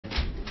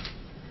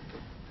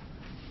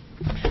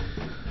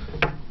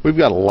We've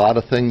got a lot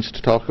of things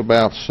to talk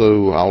about,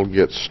 so I'll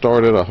get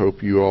started. I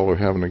hope you all are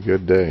having a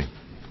good day.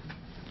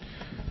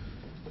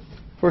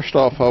 First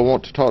off, I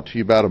want to talk to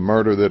you about a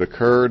murder that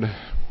occurred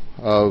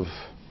of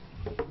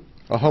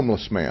a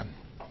homeless man.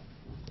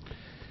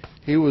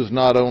 He was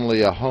not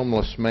only a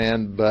homeless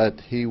man, but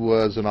he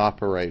was an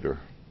operator.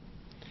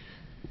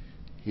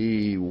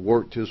 He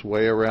worked his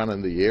way around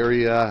in the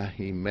area.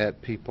 He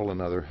met people in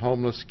other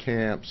homeless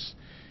camps.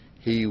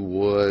 He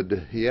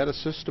had a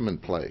system in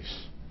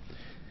place.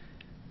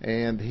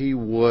 And he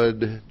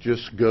would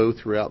just go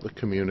throughout the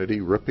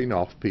community ripping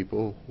off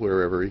people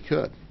wherever he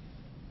could.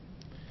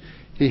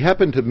 He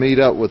happened to meet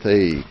up with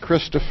a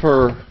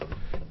Christopher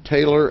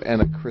Taylor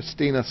and a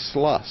Christina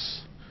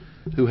Sluss,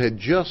 who had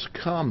just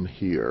come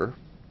here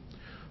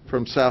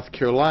from South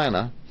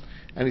Carolina,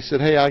 and he said,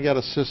 "Hey, I got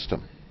a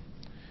system.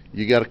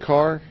 You got a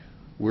car?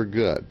 We're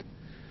good.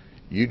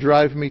 You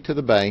drive me to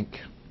the bank,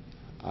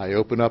 I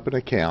open up an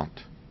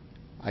account,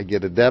 I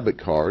get a debit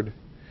card,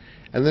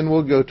 and then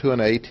we'll go to an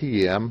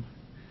ATM,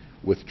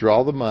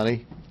 withdraw the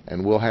money,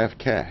 and we'll have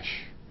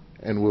cash,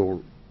 and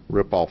we'll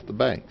rip off the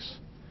banks."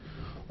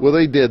 Well,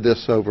 they did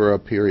this over a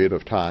period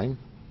of time,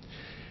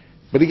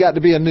 but he got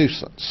to be a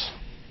nuisance,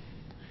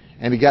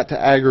 and he got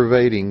to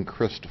aggravating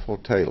Christopher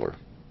Taylor.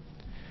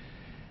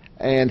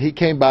 And he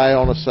came by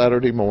on a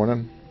Saturday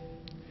morning,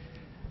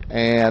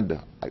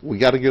 and we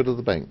got to go to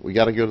the bank, we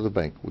got to go to the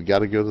bank, we got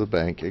to go to the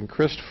bank, and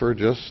Christopher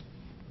just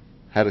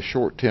had a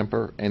short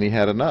temper, and he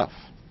had enough.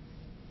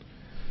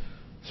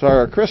 So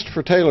our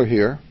Christopher Taylor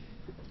here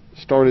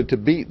started to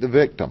beat the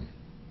victim.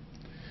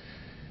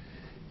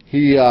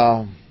 He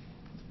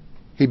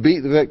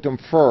beat the victim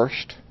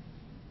first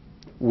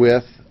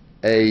with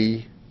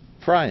a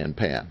frying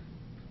pan.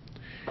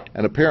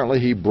 And apparently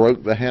he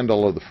broke the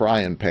handle of the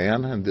frying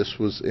pan, and this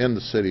was in the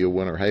city of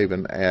Winter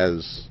Haven,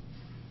 as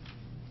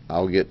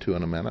I'll get to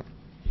in a minute.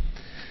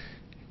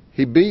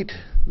 He beat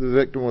the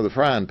victim with a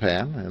frying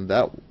pan, and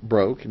that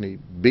broke, and he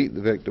beat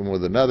the victim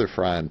with another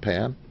frying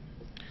pan.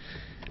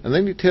 And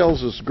then he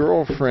tells his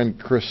girlfriend,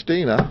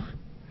 Christina,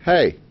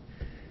 "Hey,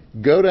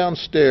 go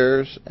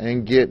downstairs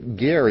and get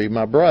Gary,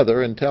 my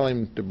brother, and tell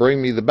him to bring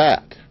me the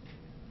bat."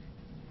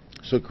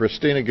 So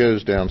Christina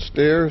goes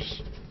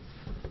downstairs,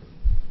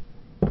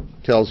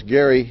 tells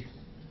Gary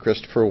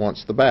Christopher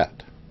wants the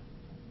bat.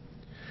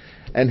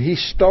 And he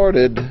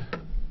started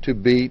to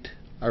beat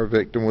our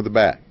victim with the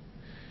bat.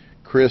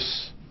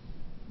 Chris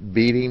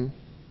beating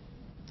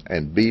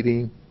and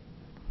beating,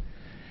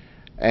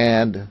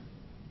 and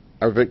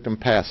our victim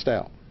passed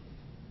out.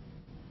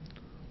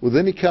 Well,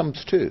 then he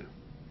comes to,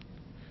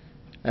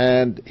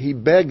 and he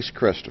begs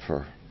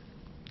Christopher,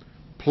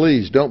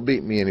 "Please don't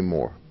beat me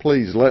anymore.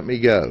 Please let me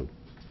go."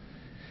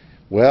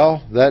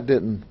 Well, that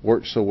didn't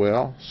work so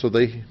well, so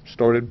they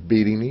started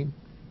beating him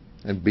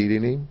and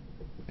beating him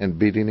and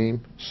beating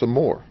him some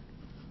more.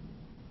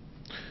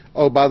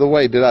 Oh, by the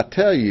way, did I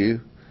tell you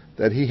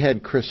that he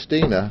had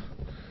Christina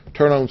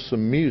turn on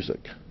some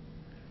music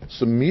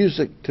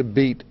to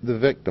beat the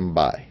victim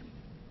by?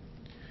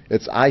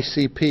 It's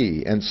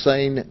ICP,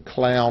 Insane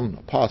Clown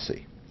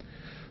Posse.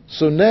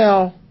 So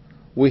now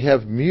we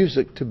have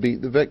music to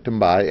beat the victim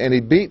by, and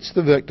he beats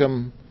the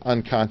victim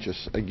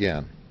unconscious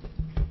again.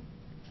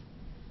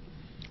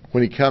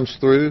 When he comes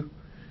through,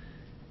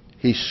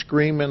 he's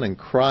screaming and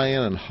crying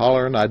and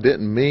hollering, "I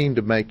didn't mean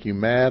to make you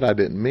mad. I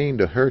didn't mean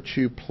to hurt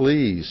you.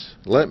 Please,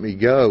 let me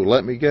go,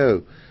 let me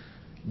go."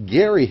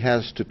 Gary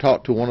has to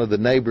talk to one of the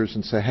neighbors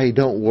and say, "Hey,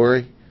 don't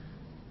worry.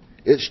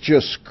 It's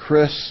just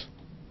Chris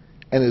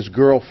and his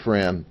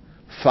girlfriend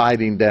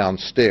fighting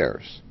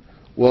downstairs."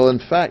 Well, in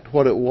fact,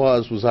 what it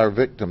was our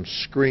victim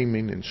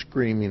screaming and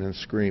screaming and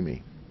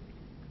screaming.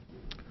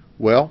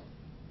 Well,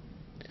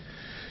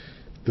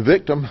 the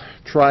victim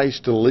tries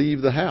to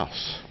leave the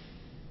house.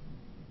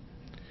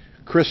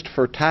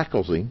 Christopher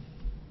tackles him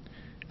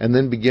and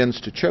then begins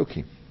to choke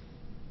him.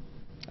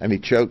 And he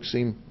chokes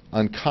him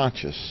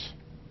unconscious.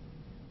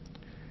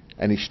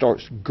 And he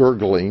starts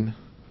gurgling,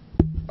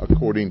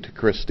 according to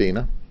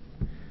Christina,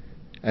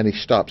 and he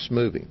stops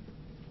moving.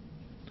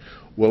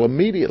 Well,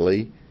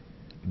 immediately,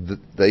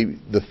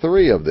 the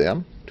three of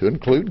them, to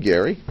include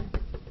Gary,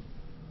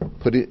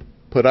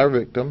 put our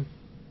victim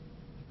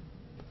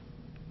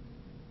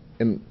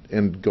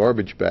in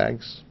garbage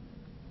bags,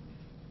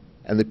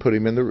 and they put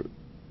him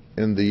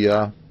in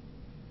the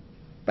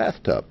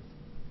bathtub.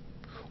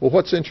 Well,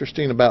 what's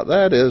interesting about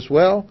that is,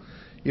 well,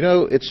 you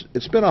know,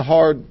 it's been a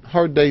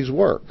hard day's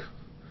work,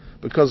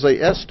 because they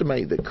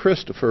estimate that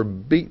Christopher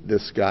beat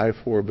this guy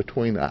for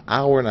between an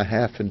hour and a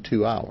half and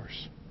 2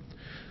 hours.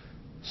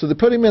 So they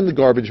put him in the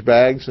garbage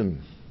bags and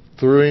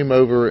threw him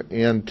over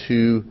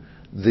into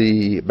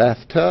the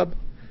bathtub,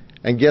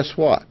 and guess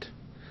what?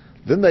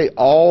 Then they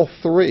all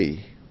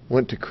three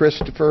went to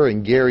Christopher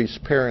and Gary's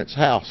parents'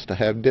 house to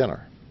have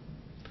dinner.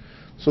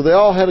 So they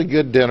all had a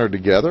good dinner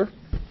together.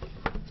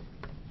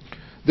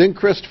 Then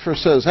Christopher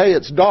says, "Hey,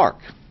 it's dark.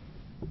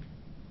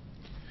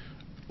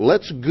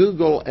 Let's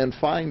Google and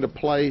find a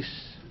place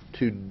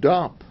to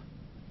dump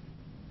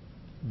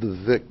the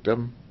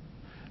victim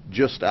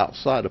just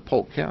outside of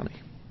Polk County."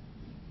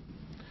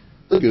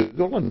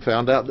 Google and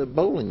found out that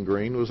Bowling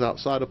Green was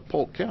outside of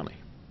Polk County.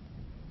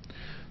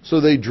 So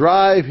they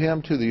drive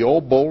him to the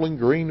old Bowling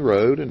Green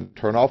Road and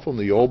turn off on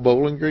the old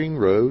Bowling Green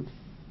Road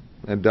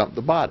and dump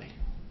the body.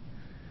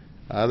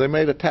 They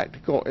made a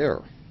tactical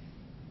error.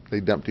 They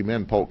dumped him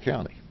in Polk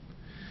County.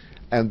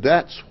 And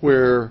that's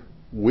where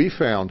we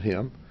found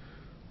him,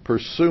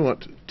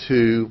 pursuant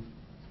to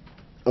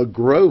a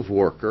grove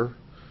worker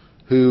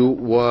who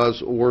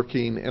was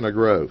working in a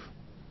grove.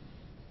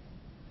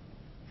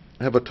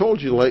 Have I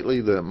told you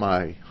lately that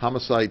my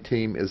homicide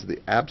team is the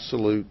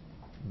absolute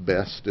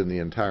best in the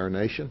entire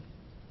nation?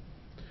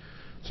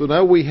 So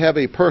now we have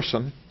a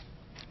person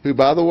who,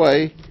 by the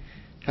way,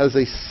 has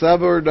a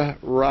severed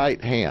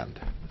right hand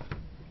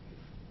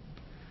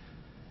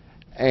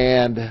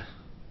and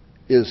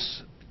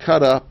is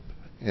cut up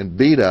and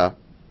beat up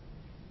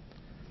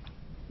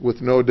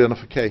with no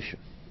identification.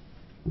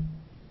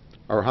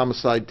 Our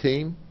homicide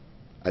team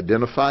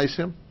identifies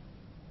him.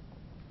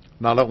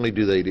 Not only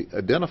do they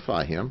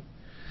identify him,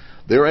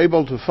 they're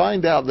able to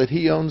find out that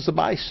he owns a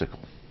bicycle.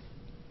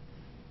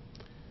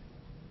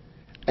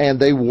 And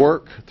they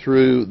work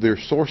through their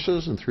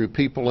sources and through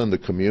people in the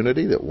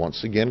community that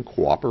once again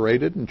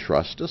cooperated and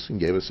trusted us and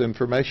gave us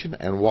information,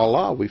 and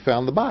voila, we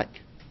found the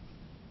bike.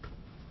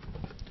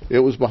 It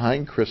was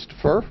behind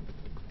Christopher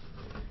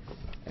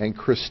and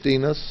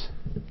Christina's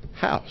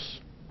house,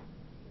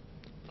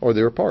 or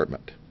their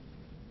apartment.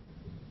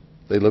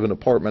 They live in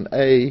apartment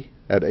A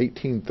at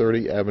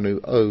 1830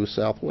 Avenue O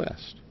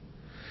Southwest.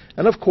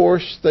 And of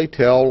course, they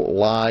tell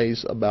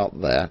lies about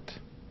that.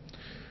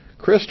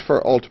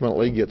 Christopher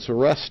ultimately gets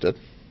arrested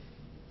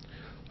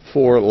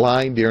for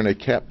lying during a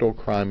capital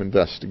crime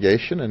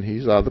investigation, and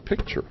he's out of the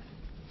picture.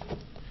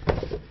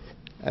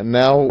 And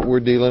now we're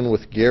dealing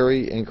with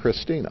Gary and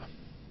Christina.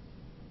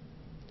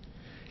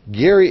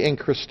 Gary and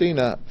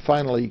Christina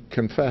finally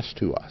confess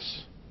to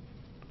us.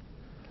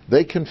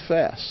 They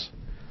confess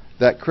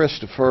that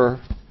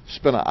Christopher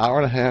spent an hour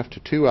and a half to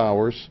 2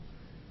 hours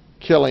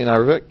killing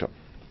our victim.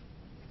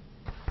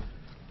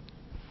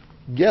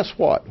 Guess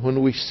what?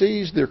 When we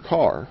seized their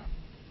car,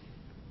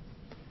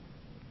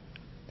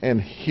 and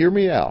hear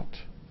me out,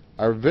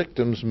 our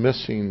victim's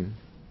missing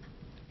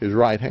his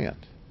right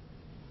hand.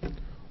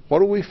 What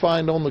do we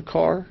find on the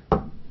car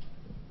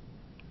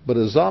but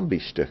a zombie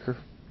sticker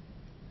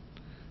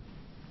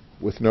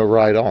with no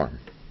right arm?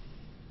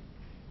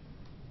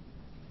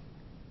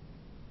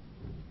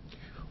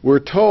 We're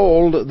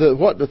told that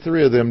what the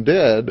three of them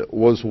did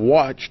was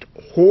watched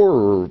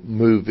horror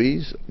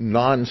movies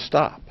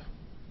nonstop.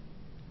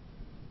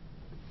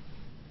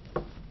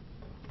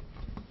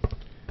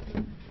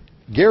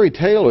 Gary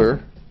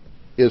Taylor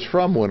is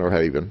from Winter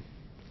Haven.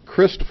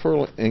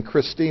 Christopher and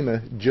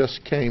Christina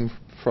just came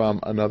from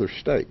another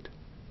state.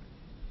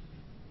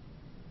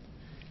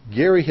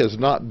 Gary has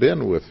not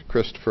been with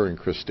Christopher and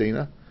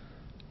Christina,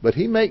 but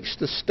he makes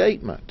the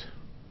statement,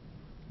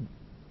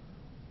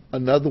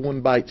 another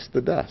one bites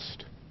the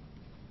dust.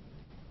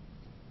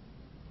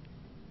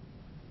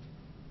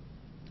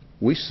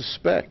 We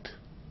suspect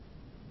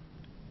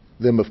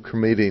them of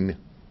committing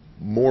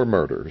more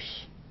murders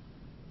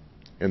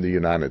in the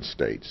United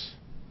States.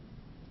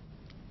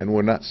 And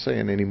we're not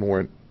saying any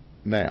more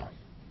now.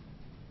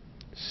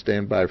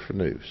 Stand by for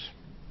news.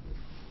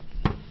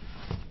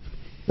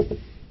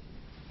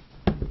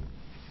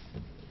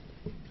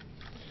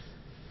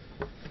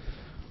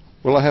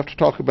 Well, I have to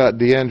talk about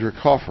DeAndre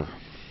Coffer.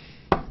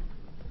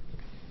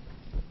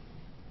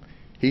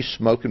 He's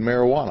smoking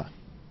marijuana.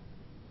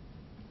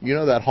 You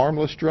know that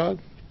harmless drug?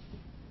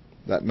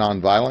 That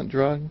nonviolent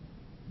drug?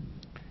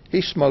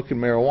 He's smoking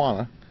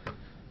marijuana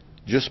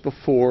just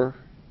before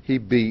he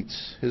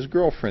beats his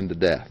girlfriend to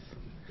death.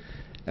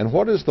 And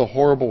what is the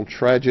horrible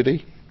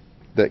tragedy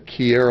that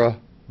Kiera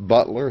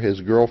Butler, his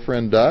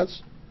girlfriend,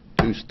 does,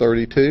 who's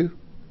 32?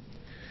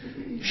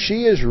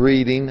 She is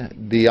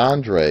reading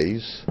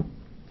DeAndre's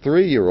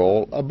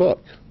 3-year-old a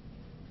book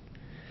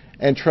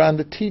and trying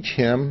to teach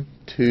him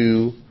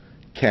to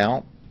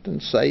count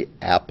and say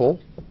apple,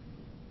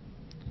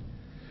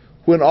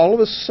 when all of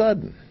a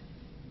sudden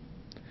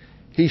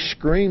he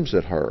screams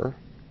at her,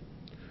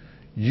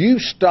 "You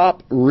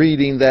stop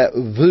reading that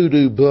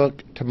voodoo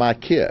book to my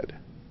kid."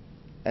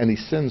 And he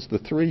sends the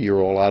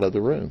 3-year-old out of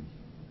the room.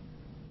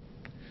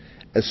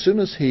 As soon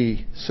as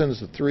he sends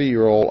the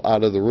 3-year-old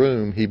out of the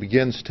room, he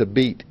begins to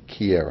beat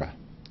Kiera.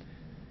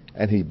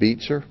 And he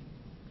beats her,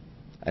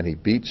 and he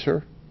beats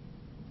her,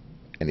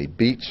 and he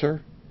beats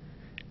her,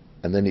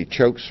 and then he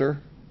chokes her,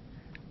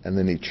 and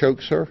then he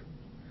chokes her,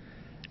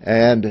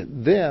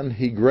 and then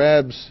he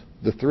grabs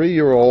the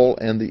 3-year-old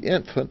and the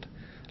infant,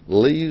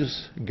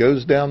 leaves,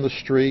 goes down the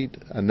street.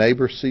 A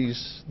neighbor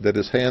sees that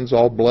his hand's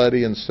all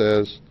bloody and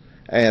says,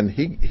 and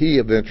he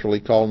eventually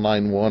called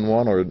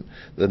 911, or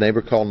the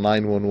neighbor called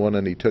 911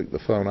 and he took the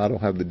phone. I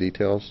don't have the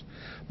details.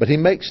 But he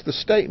makes the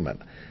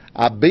statement,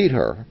 "I beat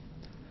her.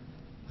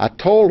 I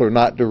told her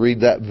not to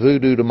read that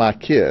voodoo to my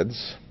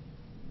kids,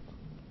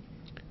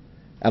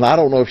 and I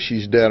don't know if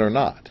she's dead or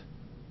not."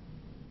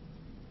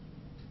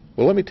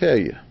 Well, let me tell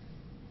you,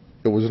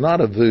 it was not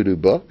a voodoo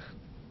book.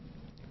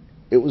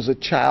 It was a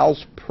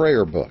child's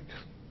prayer book.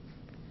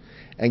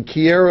 And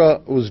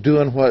Kiera was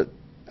doing what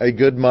a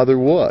good mother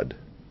would.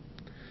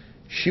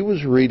 She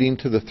was reading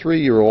to the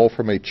 3-year-old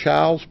from a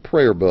child's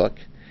prayer book,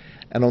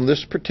 and on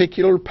this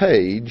particular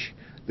page,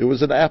 there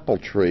was an apple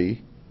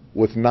tree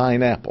with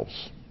 9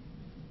 apples.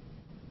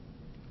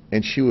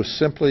 And she was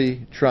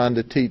simply trying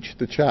to teach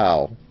the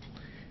child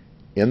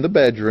in the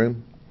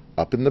bedroom,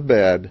 up in the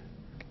bed,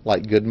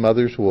 like good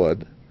mothers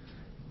would,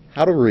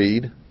 how to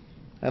read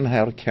and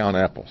how to count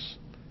apples.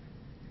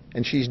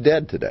 And she's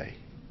dead today.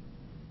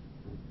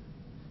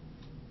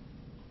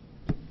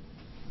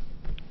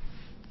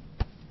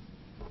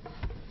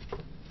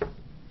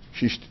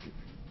 She's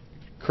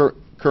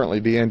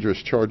currently, Deandra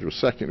is charged with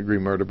second-degree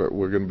murder, but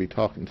we're going to be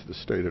talking to the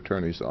state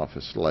attorney's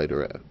office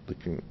later at the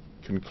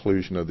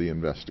conclusion of the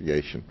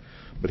investigation.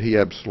 But he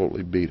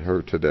absolutely beat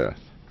her to death.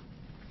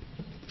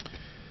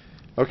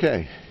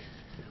 Okay.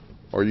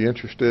 Are you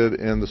interested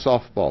in the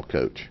softball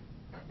coach?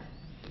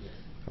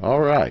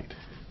 All right.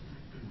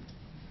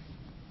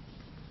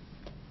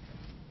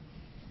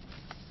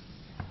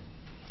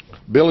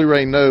 Billy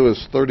Ray Noe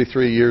is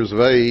 33 years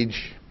of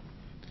age,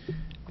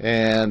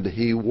 and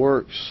he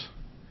works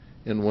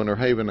in Winter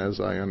Haven, as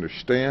I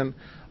understand,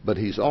 but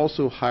he's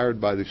also hired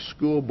by the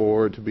school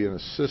board to be an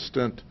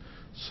assistant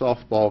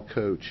softball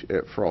coach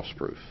at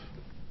Frostproof.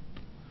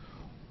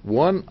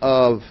 One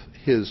of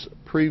his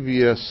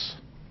previous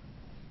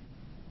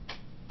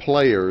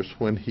players,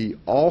 when he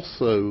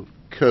also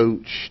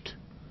coached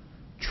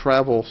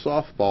travel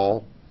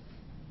softball,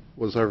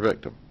 was our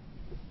victim.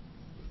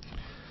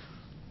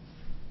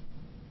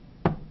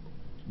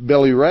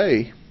 Billy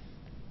Ray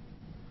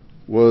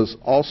was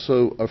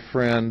also a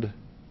friend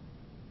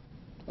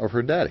of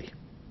her daddy.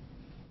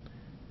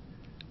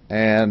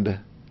 And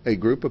a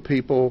group of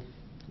people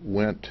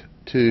went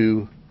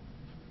to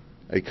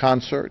a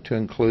concert to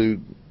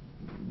include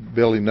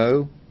Billy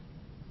Noe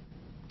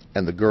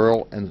and the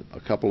girl and a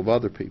couple of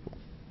other people.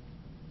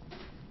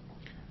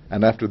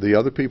 And after the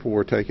other people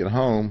were taken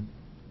home,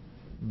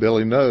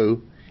 Billy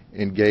Noe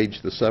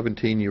engaged the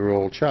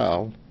 17-year-old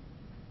child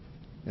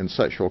in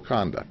sexual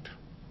conduct.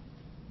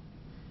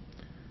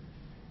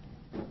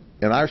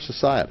 In our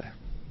society,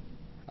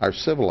 our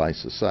civilized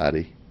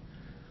society,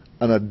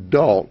 an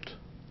adult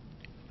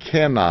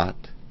cannot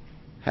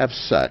have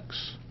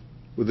sex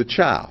with a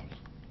child.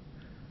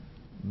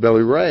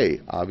 Billy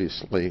Ray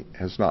obviously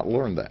has not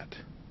learned that.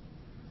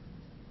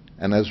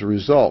 And as a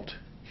result,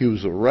 he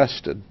was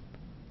arrested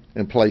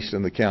and placed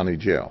in the county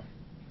jail.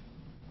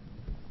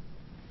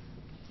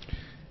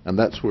 And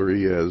that's where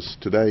he is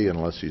today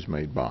unless he's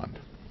made bond.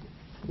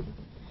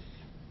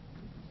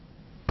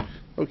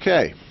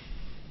 Okay.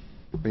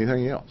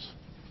 Anything else?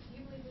 Do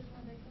you believe there's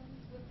more victims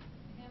with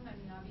him? I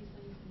mean,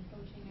 obviously he's been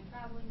coaching a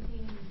traveling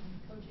team, he's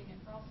been coaching at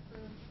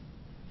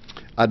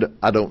Frostproof.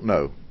 I don't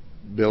know.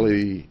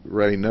 Billy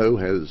Ray Noe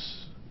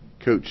has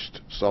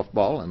coached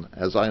softball, and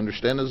as I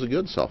understand, is a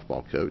good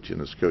softball coach and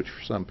has coached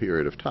for some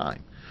period of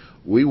time.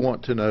 We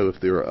want to know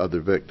if there are other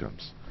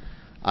victims.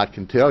 I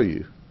can tell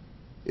you,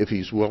 if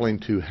he's willing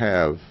to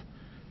have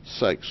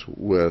sex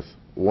with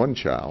one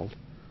child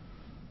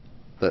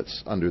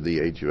that's under the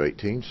age of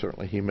 18,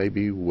 certainly he may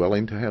be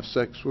willing to have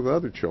sex with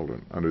other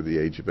children under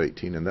the age of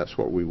 18, and that's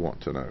what we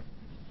want to know,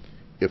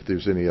 if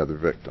there's any other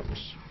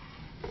victims.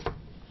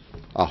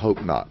 I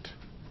hope not.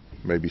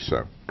 Maybe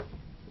so.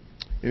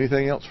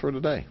 Anything else for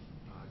today?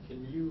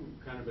 Can you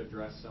kind of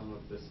address some of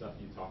the stuff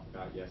you talked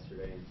about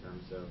yesterday in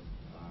terms of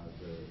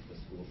the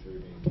school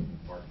shooting in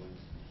Parkland?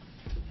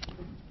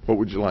 What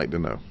would you like to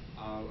know?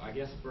 I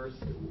guess first,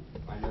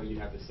 I know you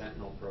have the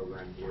Sentinel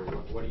program here.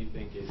 What do you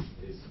think is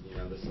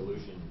the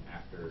solution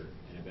after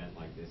an event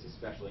like this,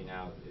 especially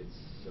now that it's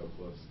so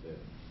close to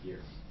here?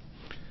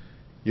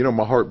 You know,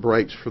 my heart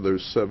breaks for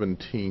those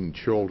 17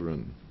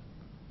 children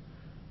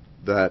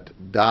that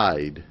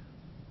died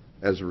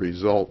as a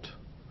result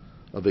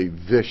of a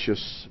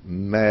vicious,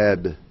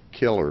 mad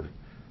killer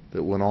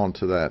that went on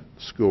to that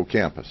school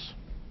campus.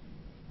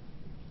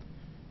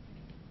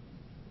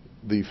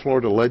 The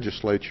Florida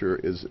legislature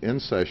is in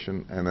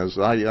session, and as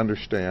I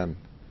understand,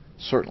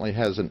 certainly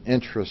has an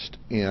interest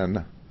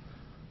in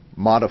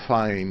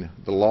modifying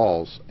the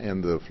laws,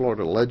 and the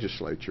Florida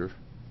legislature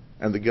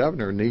and the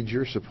governor needs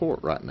your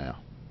support right now.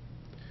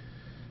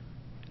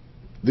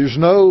 There's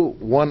no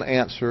one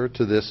answer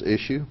to this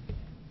issue,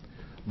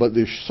 but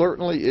there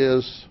certainly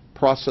is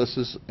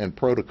processes and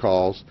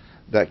protocols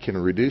that can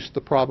reduce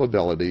the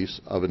probabilities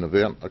of an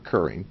event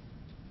occurring.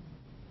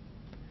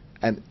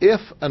 And if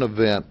an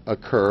event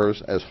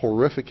occurs, as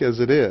horrific as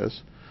it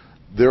is,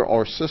 there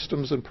are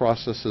systems and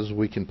processes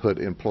we can put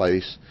in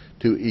place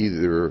to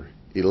either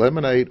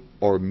eliminate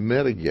or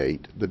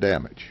mitigate the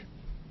damage.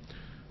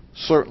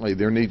 Certainly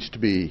there needs to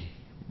be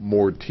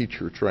more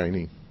teacher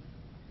training,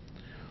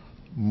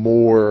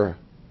 more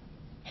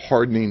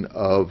hardening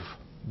of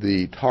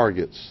the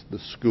targets, the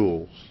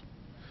schools.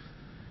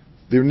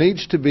 There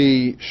needs to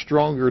be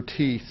stronger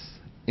teeth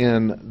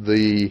in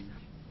the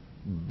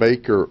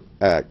Baker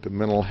Act, the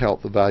mental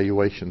health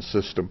evaluation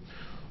system.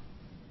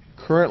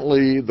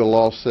 Currently, the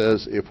law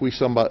says if we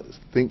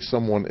think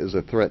someone is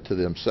a threat to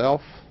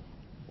themselves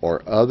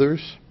or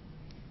others,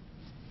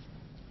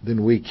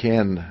 then we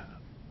can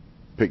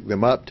pick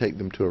them up, take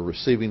them to a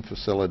receiving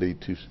facility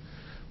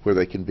where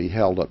they can be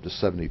held up to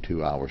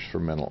 72 hours for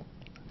mental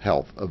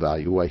health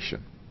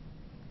evaluation.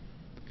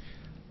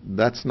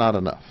 That's not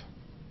enough.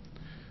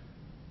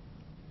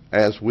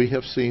 As we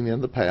have seen in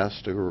the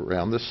past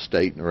around this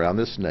state and around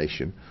this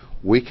nation,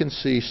 we can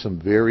see some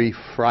very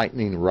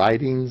frightening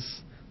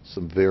writings,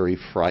 some very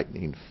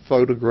frightening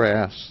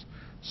photographs,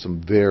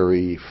 some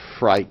very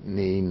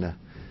frightening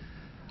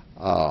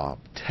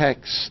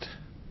text,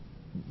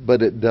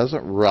 but it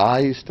doesn't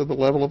rise to the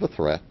level of a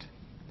threat.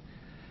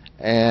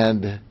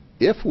 And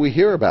if we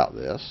hear about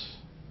this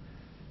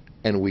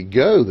and we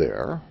go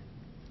there,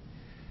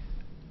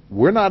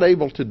 we're not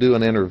able to do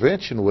an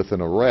intervention with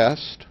an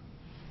arrest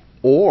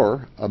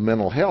or a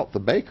mental health, the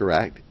Baker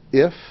Act,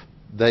 if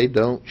they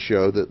don't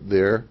show that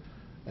they're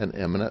an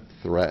imminent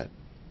threat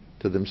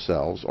to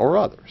themselves or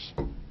others.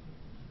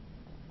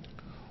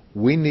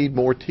 We need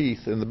more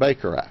teeth in the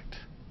Baker Act.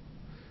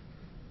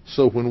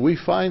 So when we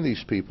find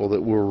these people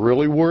that we're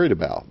really worried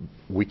about,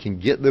 we can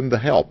get them the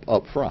help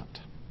up front.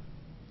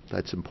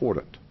 That's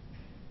important.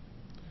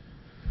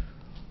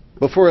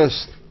 But for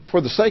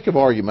the sake of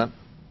argument,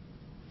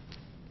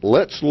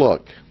 let's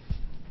look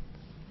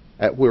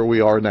at where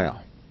we are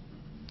now.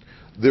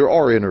 There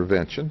are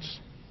interventions.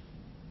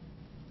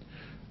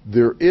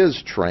 There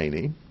is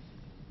training.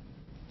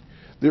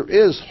 There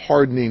is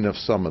hardening of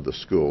some of the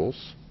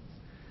schools.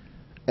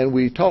 And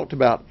we talked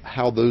about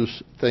how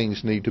those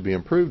things need to be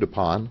improved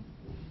upon.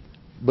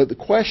 But the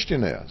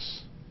question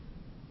is,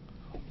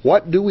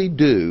 what do we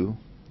do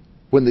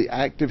when the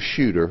active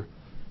shooter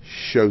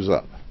shows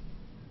up?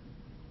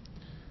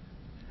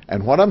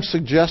 And what I'm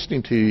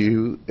suggesting to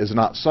you is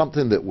not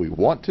something that we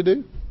want to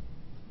do,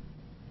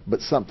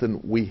 but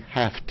something we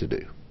have to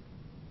do.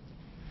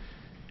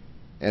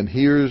 And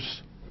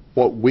here's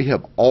what we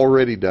have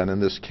already done in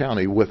this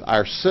county with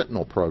our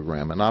Sentinel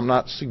program, and I'm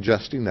not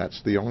suggesting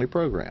that's the only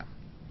program.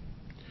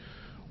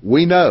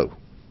 We know,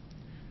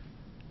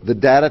 the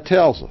data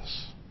tells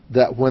us,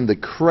 that when the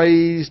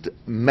crazed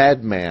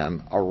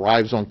madman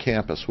arrives on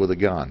campus with a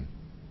gun,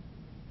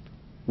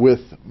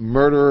 with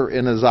murder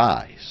in his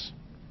eyes,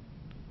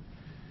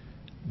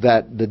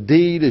 that the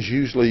deed is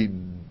usually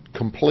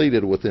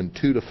completed within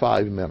 2 to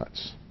 5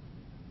 minutes.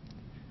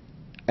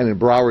 And in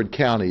Broward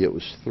County, it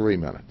was 3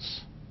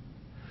 minutes.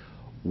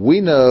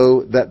 We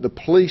know that the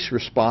police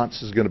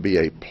response is going to be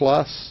a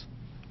plus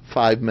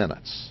 5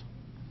 minutes.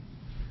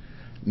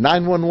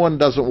 911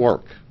 doesn't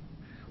work.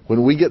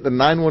 When we get the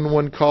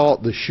 911 call,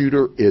 the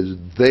shooter is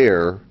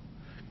there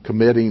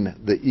committing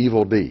the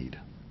evil deed.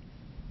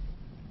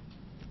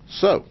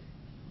 So,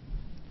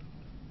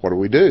 what do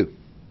we do?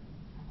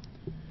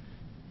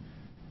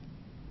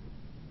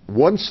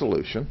 One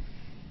solution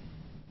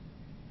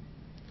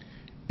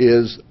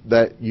is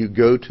that you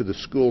go to the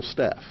school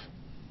staff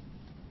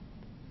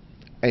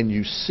and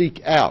you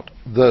seek out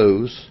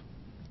those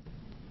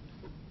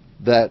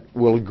that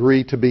will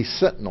agree to be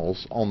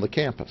sentinels on the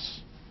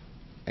campus,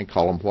 and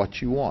call them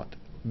what you want,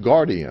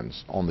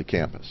 guardians on the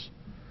campus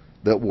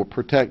that will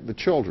protect the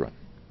children.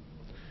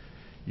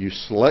 You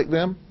select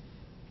them,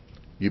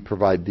 you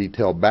provide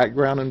detailed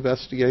background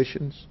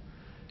investigations,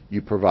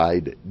 you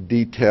provide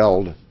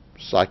detailed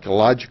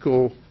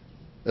psychological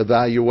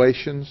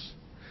evaluations,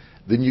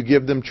 then you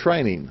give them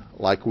training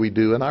like we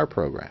do in our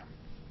program.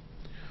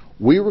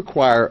 We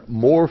require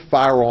more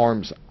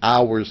firearms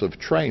hours of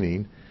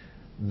training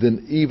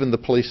than even the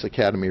police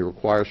academy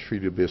requires for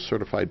you to be a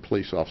certified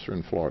police officer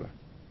in Florida.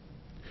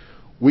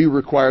 We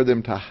require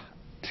them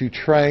to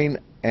train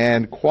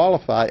and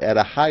qualify at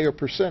a higher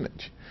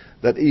percentage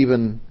that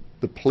even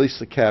the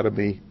police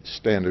academy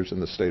standards in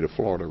the state of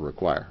Florida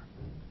require.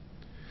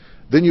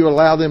 Then you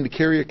allow them to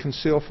carry a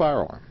concealed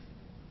firearm.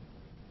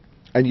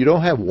 And you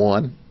don't have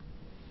one,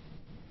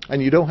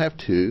 and you don't have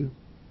two,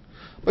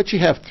 but you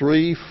have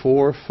 3,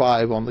 4,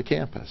 5 on the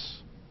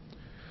campus.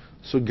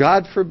 So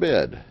God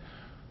forbid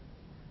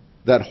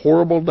that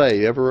horrible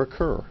day ever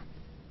occur,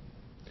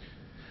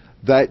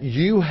 that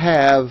you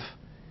have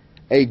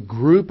a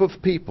group of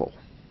people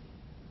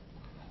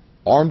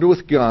armed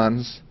with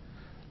guns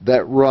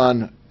that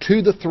run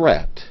to the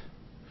threat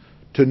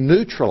to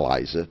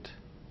neutralize it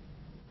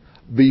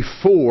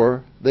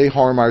before they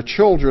harm our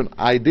children,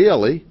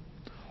 ideally,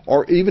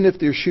 or even if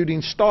their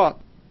shooting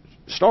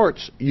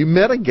starts, you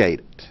mitigate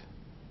it.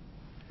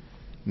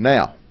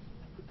 Now,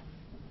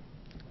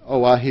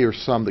 I hear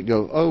some that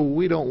go,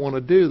 we don't want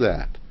to do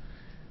that.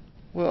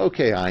 Well,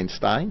 okay,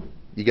 Einstein,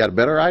 you got a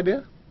better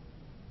idea?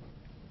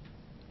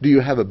 Do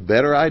you have a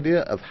better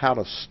idea of how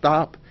to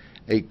stop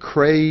a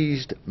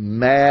crazed,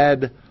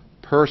 mad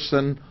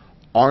person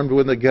armed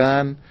with a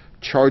gun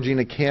charging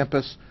a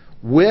campus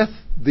with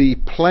the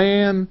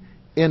plan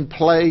in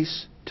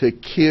place to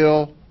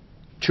kill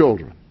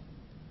children?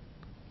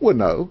 Well,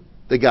 no.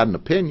 They got an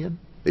opinion.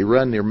 They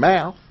run their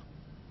mouth.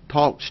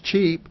 Talk's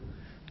cheap.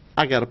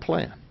 I got a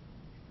plan.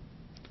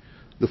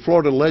 The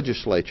Florida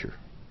legislature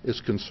is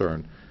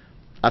concerned.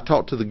 I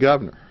talked to the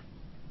governor.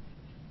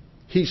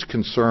 He's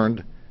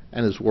concerned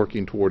and is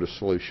working toward a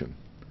solution.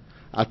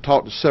 I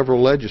talked to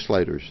several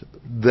legislators.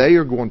 They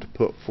are going to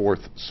put forth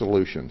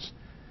solutions.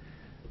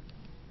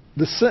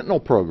 The Sentinel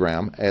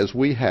program, as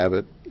we have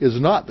it, is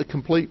not the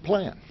complete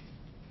plan.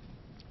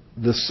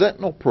 The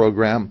Sentinel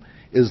program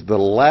is the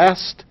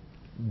last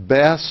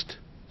best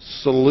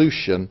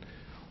solution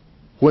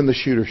when the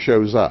shooter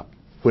shows up,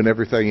 when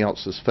everything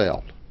else has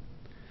failed.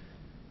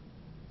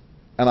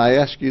 And I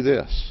ask you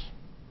this,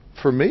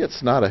 for me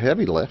it's not a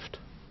heavy lift.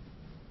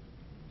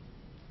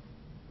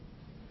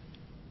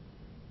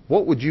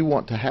 What would you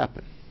want to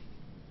happen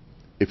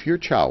if your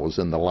child was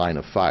in the line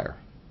of fire?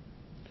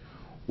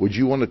 Would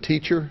you want a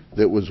teacher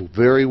that was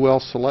very well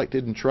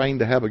selected and trained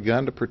to have a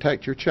gun to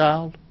protect your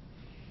child?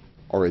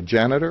 Or a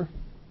janitor?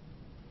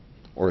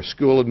 Or a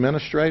school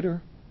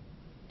administrator?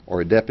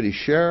 Or a deputy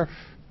sheriff?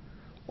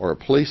 Or a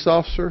police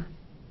officer?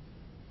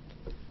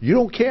 You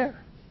don't care.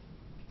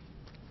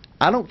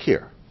 I don't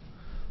care.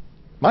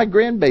 My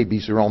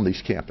grandbabies are on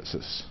these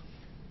campuses.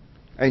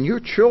 And your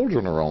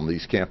children are on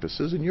these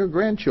campuses, and your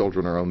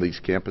grandchildren are on these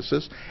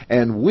campuses,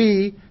 and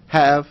we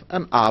have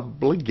an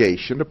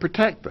obligation to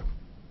protect them.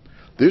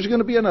 There's going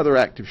to be another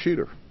active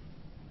shooter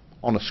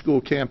on a school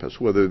campus,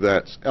 whether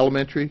that's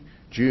elementary,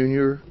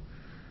 junior,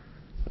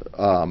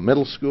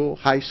 middle school,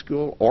 high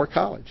school, or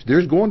college.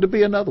 There's going to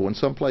be another one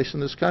someplace in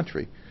this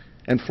country.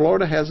 And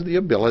Florida has the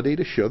ability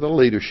to show the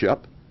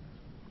leadership,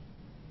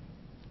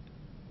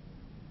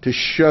 to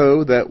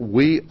show that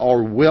we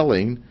are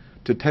willing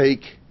to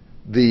take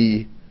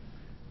the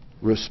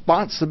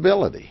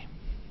responsibility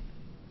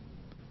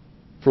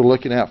for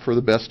looking out for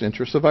the best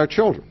interests of our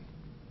children.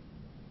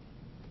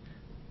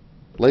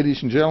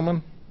 Ladies and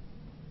gentlemen,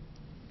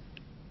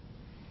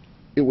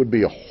 it would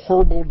be a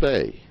horrible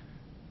day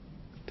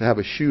to have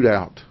a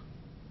shootout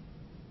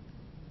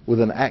with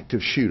an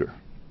active shooter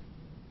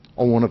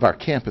on one of our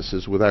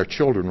campuses with our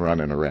children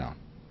running around.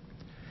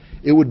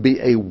 It would be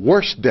a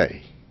worse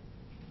day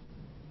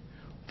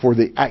for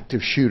the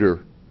active shooter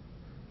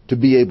to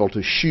be able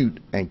to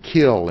shoot and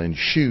kill and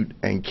shoot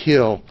and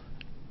kill,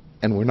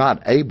 and we're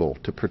not able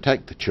to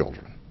protect the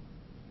children.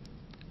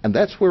 And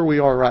that's where we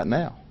are right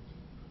now.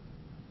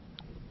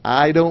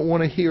 I don't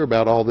want to hear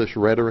about all this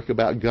rhetoric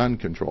about gun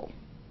control.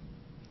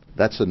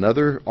 That's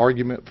another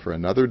argument for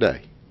another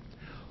day.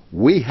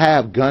 We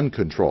have gun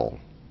control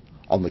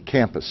on the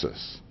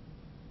campuses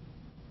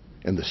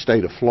in the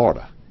state of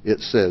Florida. It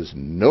says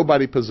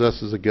nobody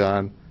possesses a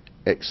gun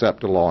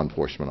except a law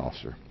enforcement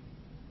officer.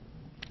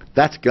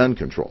 That's gun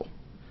control.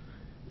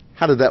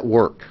 How did that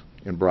work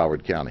in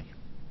Broward County?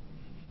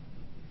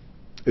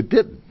 It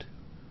didn't,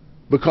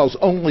 because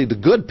only the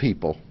good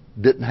people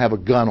didn't have a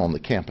gun on the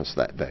campus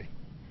that day.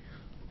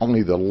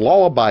 Only the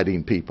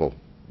law-abiding people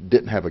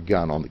didn't have a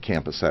gun on the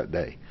campus that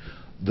day.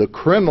 The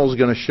criminal's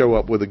going to show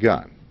up with a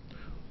gun,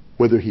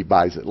 whether he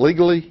buys it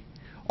legally,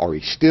 or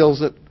he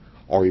steals it,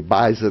 or he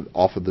buys it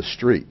off of the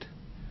street.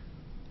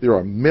 There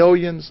are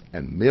millions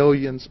and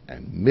millions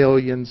and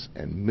millions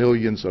and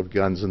millions of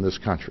guns in this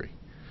country.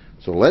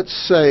 So let's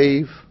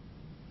save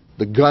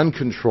the gun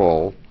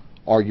control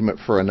argument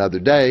for another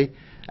day,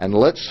 and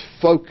let's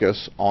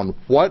focus on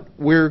what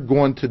we're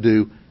going to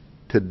do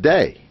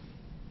today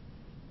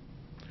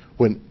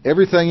when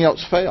everything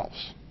else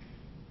fails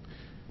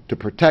to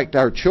protect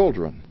our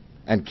children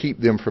and keep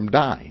them from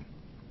dying.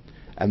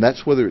 And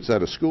that's whether it's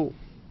at a school,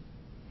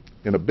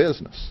 in a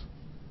business,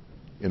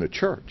 in a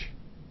church.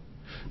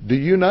 Do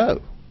you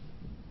know,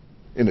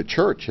 in a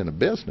church, in a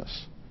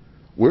business,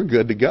 we're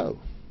good to go,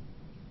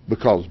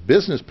 because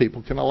business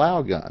people can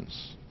allow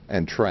guns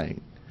and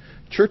train.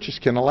 Churches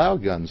can allow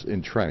guns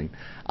and train.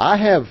 I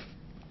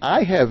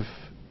have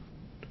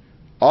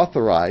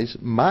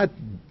authorized my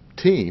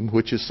team,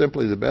 which is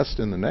simply the best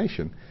in the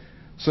nation,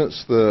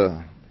 since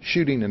the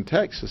shooting in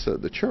Texas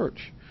at the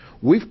church.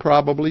 We've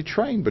probably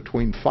trained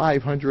between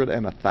 500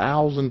 and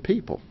 1,000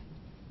 people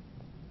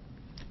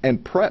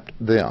and prepped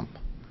them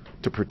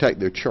to protect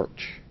their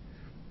church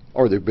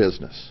or their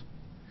business.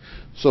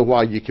 So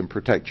while you can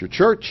protect your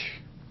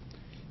church,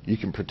 you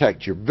can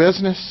protect your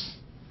business,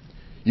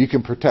 you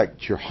can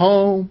protect your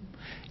home,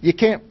 you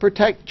can't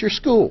protect your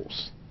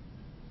schools.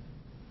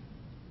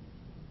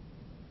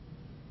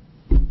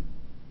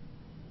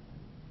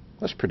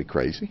 That's pretty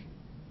crazy.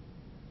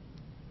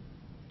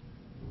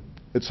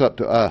 It's up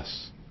to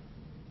us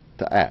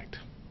to act.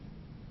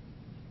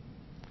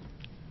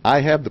 I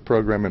have the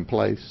program in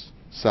place.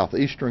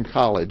 Southeastern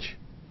College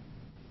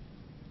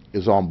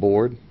is on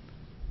board.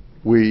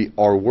 We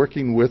are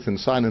working with and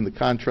signing the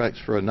contracts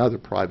for another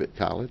private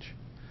college.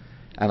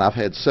 And I've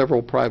had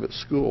several private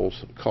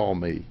schools call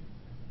me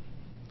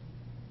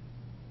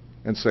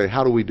and say,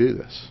 how do we do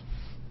this?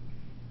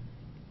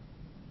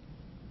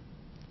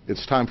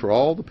 It's time for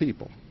all the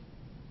people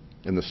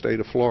in the state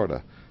of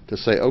Florida to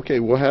say, okay,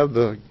 we'll have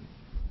the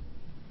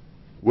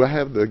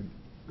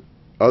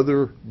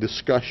other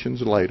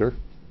discussions later,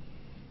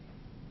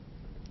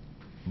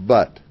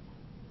 but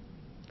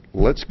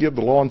let's give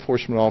the law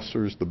enforcement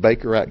officers the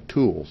Baker Act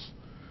tools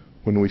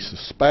when we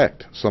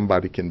suspect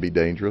somebody can be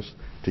dangerous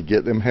to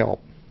get them help.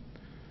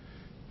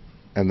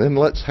 And then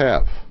let's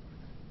have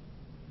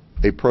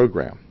a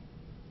program,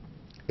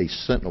 a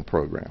sentinel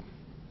program,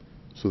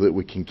 so that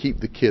we can keep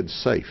the kids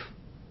safe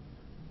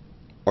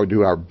or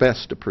do our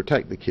best to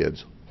protect the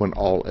kids when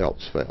all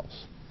else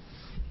fails.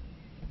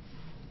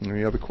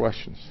 Any other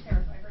questions?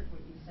 Sheriff, I heard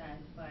what you said,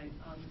 but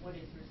what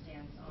is your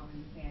stance on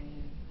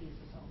banning these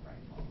assault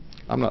rifles?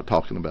 I'm not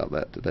talking about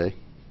that today.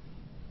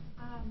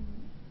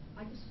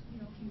 I just,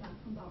 came back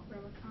from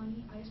Broward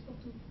County. I spoke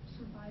to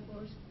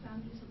survivors,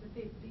 families of the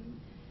victims,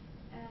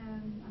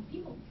 and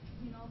people,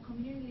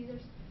 community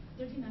leaders.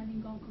 They're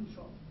demanding gun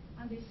control,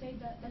 and they say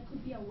that that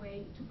could be a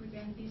way to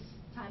prevent this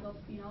type of,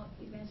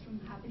 events from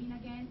happening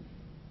again.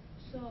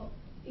 So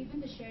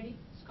even the sheriff,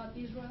 Scott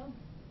Israel,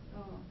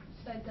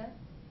 said that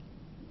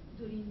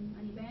during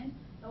an event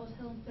that was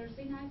held on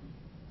Thursday night.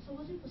 So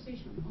what's your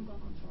position on gun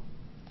control?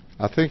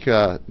 I think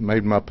I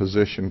made my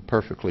position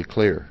perfectly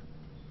clear.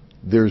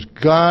 There's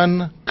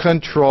gun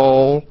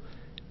control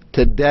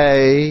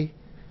today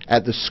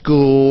at the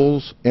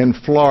schools in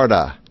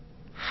Florida.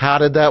 How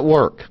did that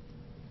work?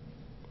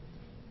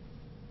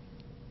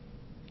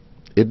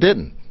 It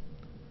didn't.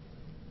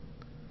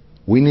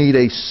 We need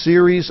a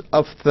series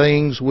of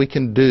things we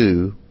can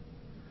do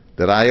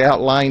that I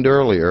outlined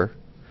earlier,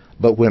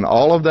 but when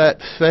all of that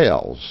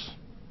fails,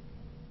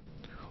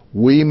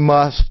 we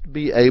must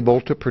be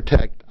able to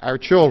protect our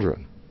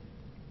children.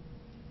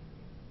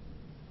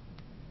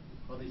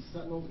 Are these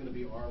Sentinels going to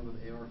be armed with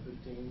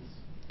AR-15s?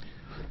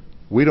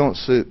 We don't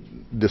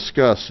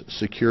discuss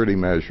security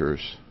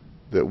measures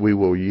that we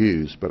will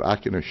use, but I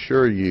can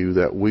assure you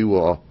that we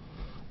will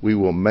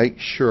make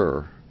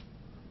sure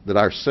that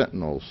our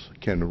Sentinels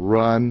can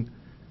run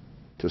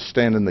to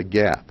stand in the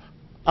gap.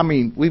 I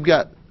mean, we've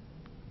got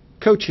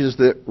coaches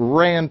that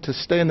ran to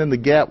stand in the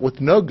gap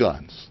with no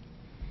guns.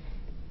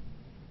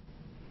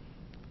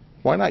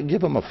 Why not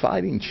give them a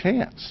fighting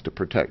chance to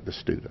protect the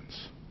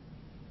students?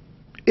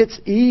 It's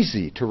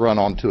easy to run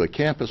onto a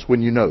campus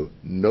when you know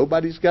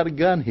nobody's got a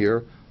gun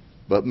here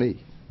but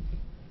me.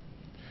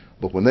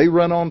 But when they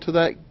run onto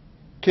that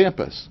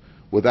campus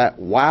with that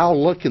wild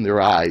look in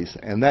their eyes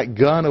and that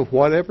gun of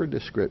whatever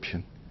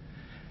description,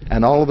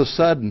 and all of a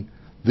sudden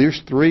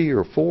there's 3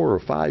 or 4 or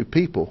 5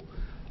 people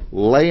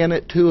laying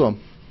it to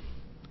them,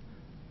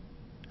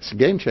 it's a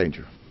game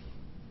changer.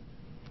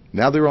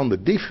 Now they're on the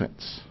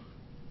defense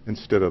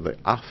instead of the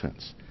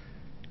offense.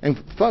 And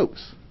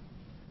folks,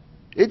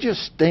 it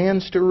just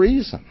stands to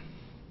reason.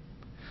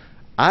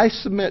 I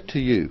submit to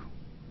you,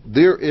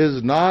 there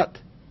is not,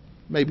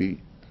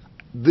 maybe,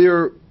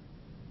 there,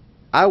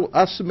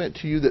 I submit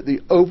to you that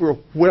the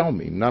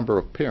overwhelming number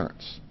of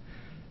parents,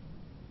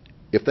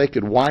 if they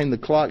could wind the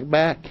clock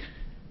back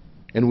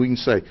and we can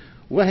say,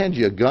 we'll hand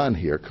you a gun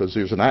here because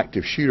there's an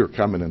active shooter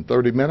coming in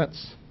 30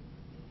 minutes.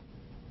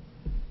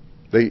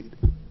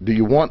 Do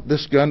you want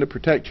this gun to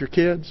protect your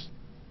kids?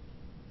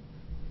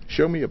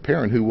 Show me a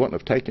parent who wouldn't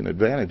have taken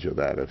advantage of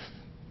that if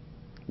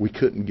we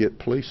couldn't get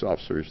police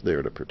officers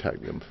there to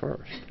protect them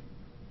first.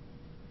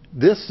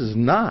 This is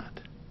not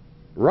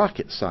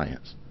rocket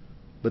science,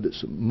 but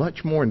it's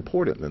much more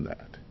important than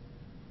that.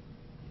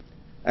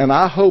 And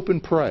I hope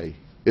and pray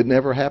it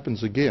never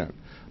happens again.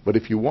 But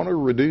if you want to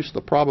reduce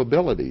the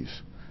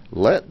probabilities,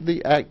 let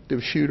the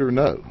active shooter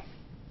know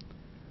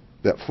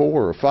that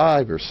 4 or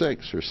 5 or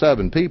 6 or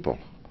 7 people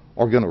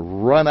are going to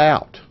run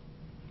out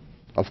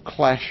of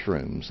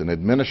classrooms and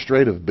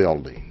administrative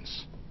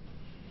buildings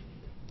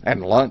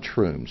and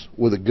lunchrooms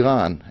with a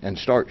gun and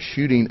start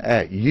shooting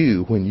at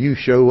you when you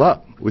show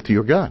up with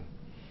your gun.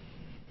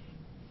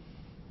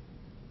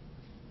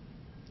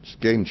 It's a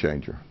game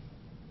changer.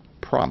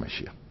 Promise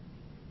you.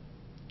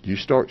 You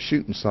start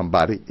shooting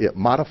somebody, it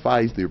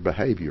modifies their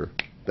behavior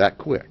that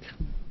quick.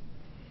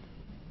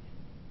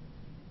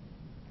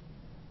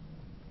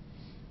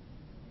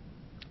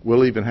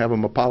 We'll even have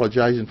them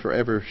apologizing for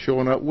ever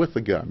showing up with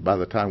a gun by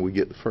the time we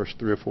get the first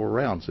 3 or 4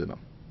 rounds in them.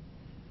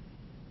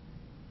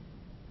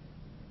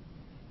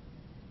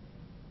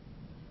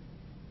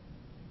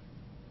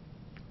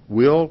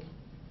 We'll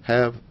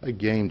have a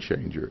game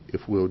changer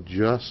if we'll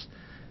just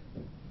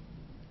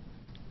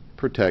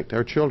protect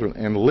our children.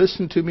 And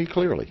listen to me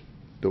clearly.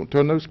 Don't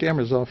turn those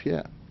cameras off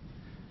yet.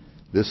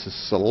 This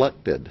is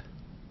selected,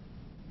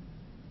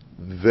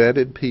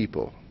 vetted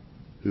people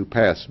who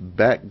pass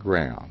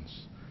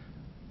backgrounds,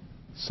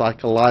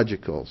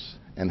 psychologicals,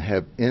 and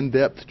have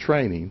in-depth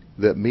training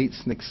that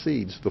meets and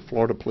exceeds the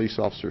Florida police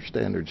officer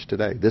standards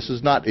today. This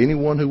is not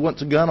anyone who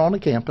wants a gun on a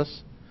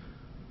campus.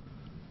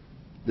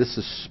 This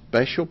is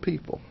special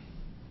people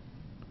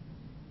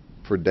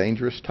for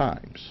dangerous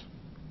times.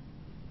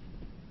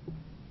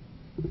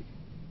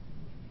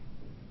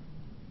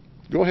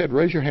 Go ahead,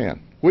 raise your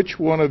hand. Which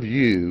one of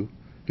you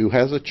who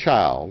has a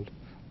child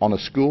on a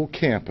school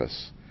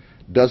campus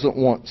doesn't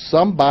want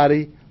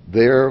somebody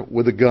there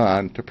with a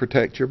gun to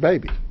protect your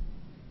baby?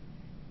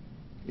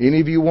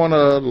 Any of you want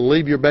to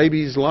leave your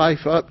baby's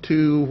life up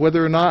to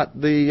whether or not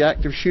the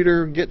active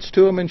shooter gets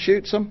to them and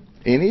shoots them?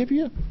 Any of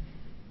you?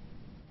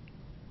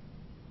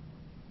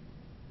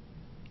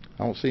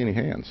 I don't see any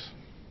hands.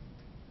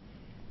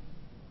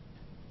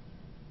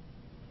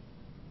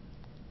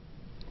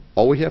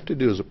 All we have to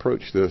do is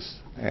approach this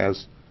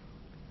as,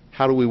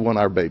 how do we want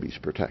our babies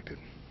protected?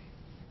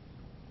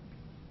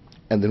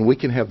 And then we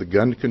can have the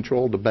gun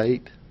control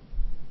debate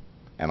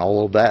and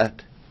all of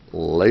that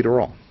later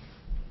on.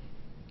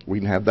 We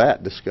can have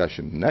that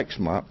discussion next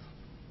month.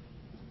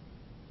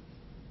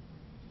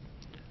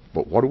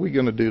 But what are we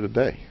going to do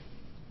today?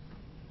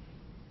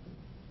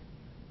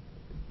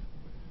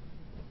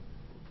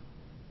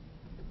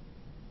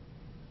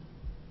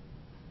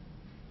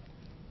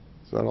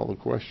 Is that all the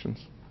questions?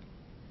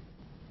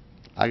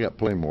 I got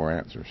plenty more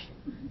answers.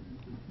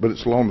 But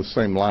it's along the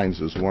same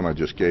lines as the one I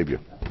just gave you.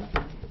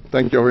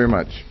 Thank you very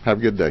much. Have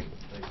a good day.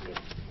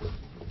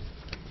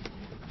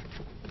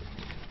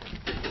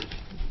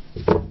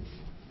 Thank you.